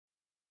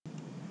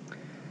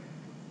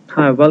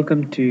Hi,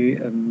 welcome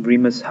to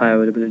Remus High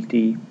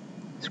Availability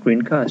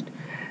screencast.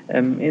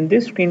 In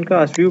this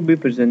screencast, we will be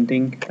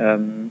presenting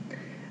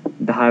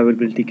the high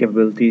availability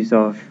capabilities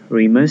of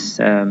Remus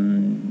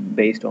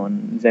based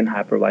on Xen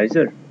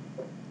Hypervisor.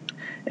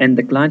 And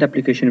the client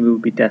application we will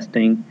be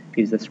testing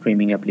is the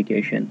streaming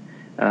application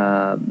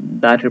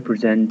that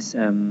represents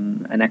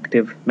an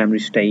active memory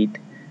state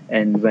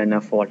and when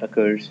a fault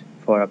occurs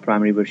for a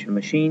primary virtual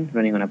machine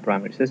running on a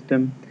primary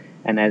system,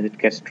 and as it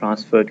gets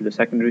transferred to the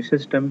secondary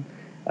system,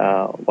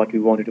 what we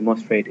want to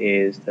demonstrate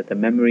is that the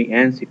memory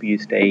and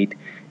CPU state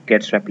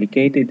gets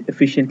replicated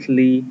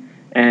efficiently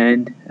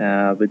and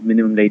with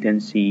minimum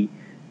latency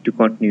to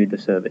continue the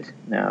service,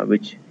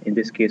 which in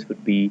this case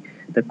would be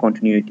the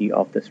continuity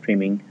of the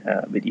streaming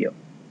video.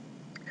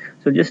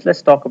 So just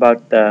let's talk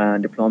about the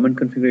deployment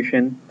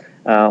configuration.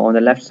 On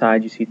the left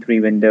side, you see three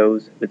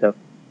windows with a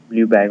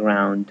blue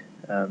background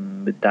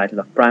with the title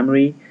of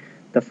primary.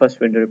 The first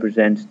window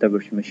represents the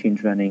virtual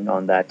machines running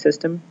on that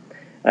system.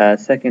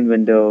 Second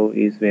window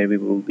is where we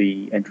will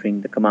be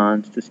entering the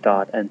commands to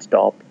start and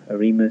stop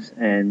Remus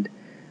and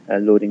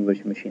loading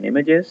virtual machine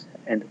images.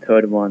 And the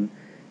third one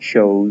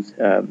shows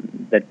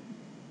the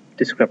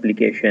disk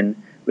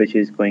replication which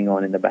is going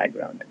on in the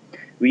background.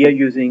 We are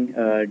using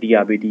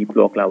DRBD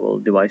block level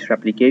device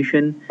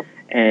replication,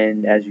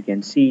 and as you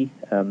can see,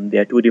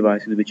 there are two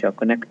devices which are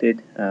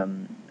connected.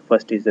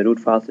 First is the root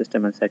file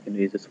system and second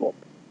is the swap.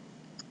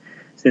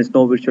 Since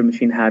no virtual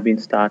machine have been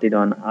started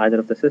on either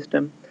of the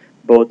system,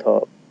 both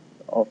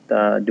of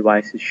the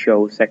devices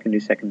show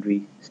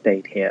secondary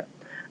state here.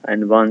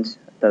 And once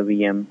the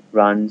VM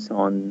runs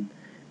on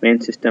main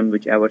system,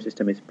 whichever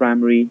system is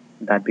primary,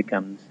 that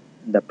becomes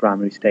the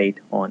primary state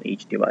on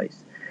each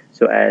device.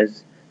 So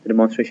as the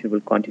demonstration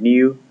will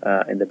continue,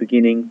 in the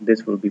beginning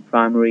this will be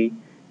primary,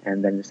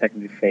 and then the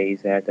secondary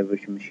phase as the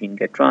virtual machine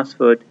get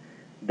transferred,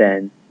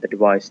 then the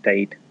device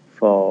state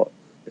for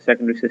the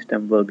secondary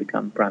system will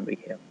become primary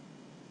here.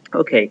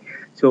 Okay,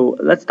 so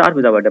let's start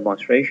with our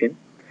demonstration.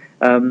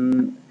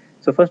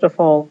 So first of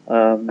all,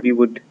 we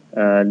would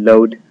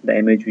load the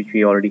image which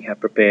we already have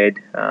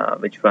prepared,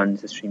 which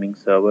runs the streaming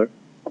server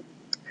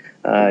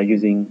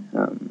using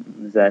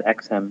the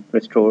XM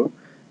restore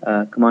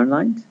command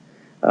lines.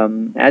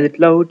 As it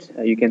loads,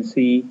 you can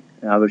see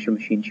our virtual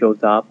machine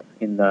shows up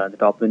in the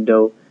top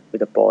window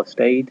with a pause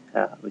state,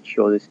 which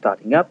shows it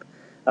starting up.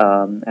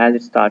 As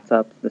it starts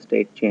up, the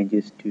state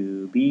changes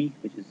to B,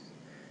 which is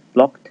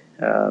blocked.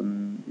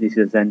 This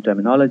is Xen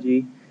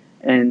terminology,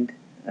 and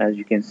as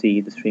you can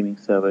see, the streaming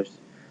servers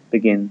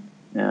begin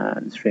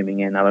the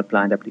streaming and our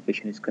client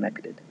application is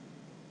connected.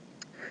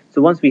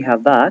 So once we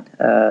have that,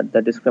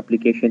 the disk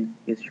replication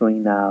is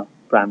showing now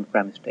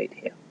primary state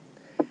here.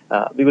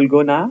 We will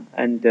go now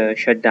and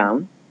shut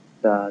down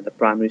the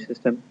primary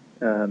system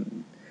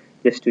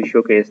just to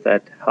showcase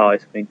that how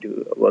it's going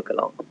to work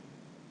along.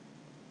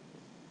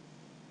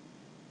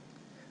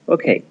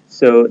 Okay,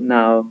 so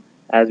now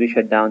as we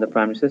shut down the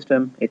primary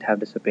system, it have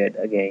disappeared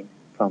again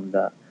from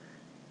the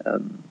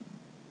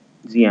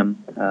XM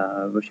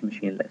virtual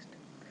machine list.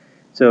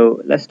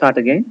 So let's start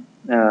again.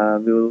 We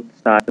will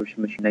start the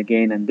virtual machine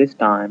again, and this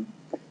time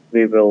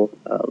we will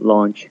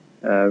launch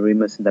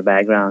Remus in the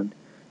background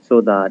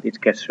so that it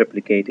gets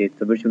replicated,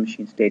 the virtual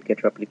machine state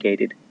gets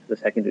replicated to the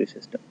secondary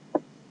system.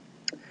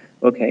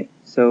 Okay,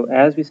 so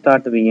as we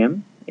start the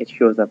VM, it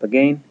shows up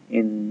again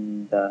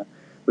in the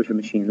virtual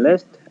machine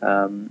list.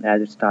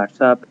 As it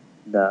starts up,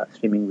 the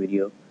streaming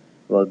video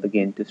will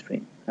begin to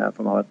stream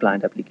from our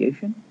client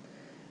application.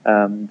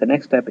 The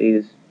next step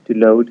is to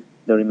load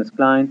the Remus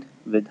client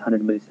with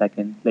 100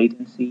 millisecond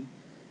latency,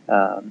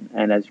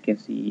 and as you can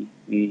see,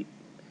 we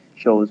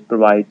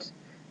provides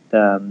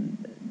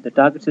the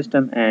target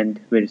system and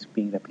where it's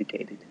being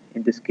replicated.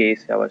 In this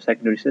case, our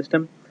secondary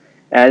system.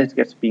 As it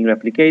gets being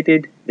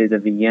replicated, there's a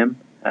VM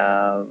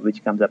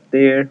which comes up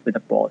there with a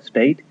pause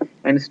state,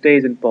 and it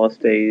stays in pause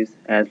stays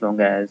as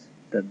long as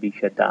we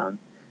shut down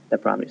the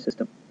primary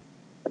system.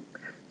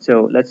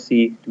 So let's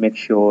see to make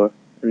sure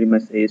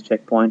Remus is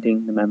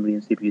checkpointing the memory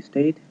and CPU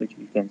state, which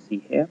you can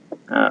see here.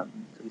 So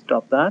we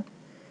stop that,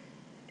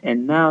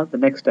 and now the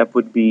next step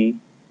would be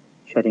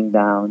shutting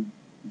down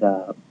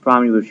the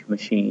primary virtual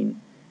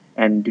machine,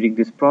 and during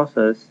this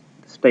process,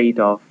 the state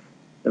of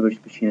the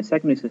virtual machine and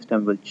secondary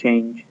system will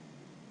change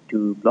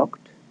to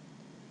blocked.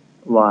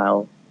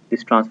 While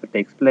this transfer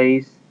takes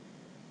place,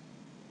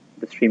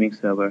 the streaming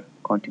server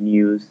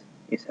continues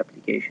its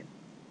application.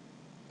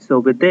 So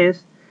with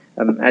this,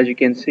 as you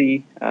can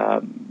see,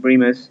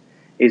 Remus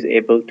is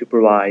able to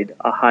provide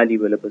a highly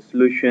available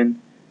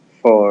solution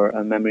for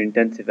a memory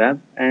intensive app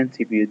and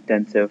CPU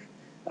intensive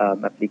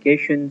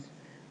applications.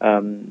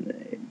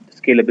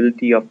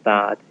 Scalability of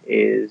that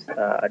is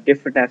a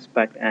different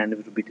aspect, and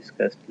it will be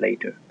discussed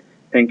later.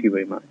 Thank you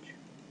very much.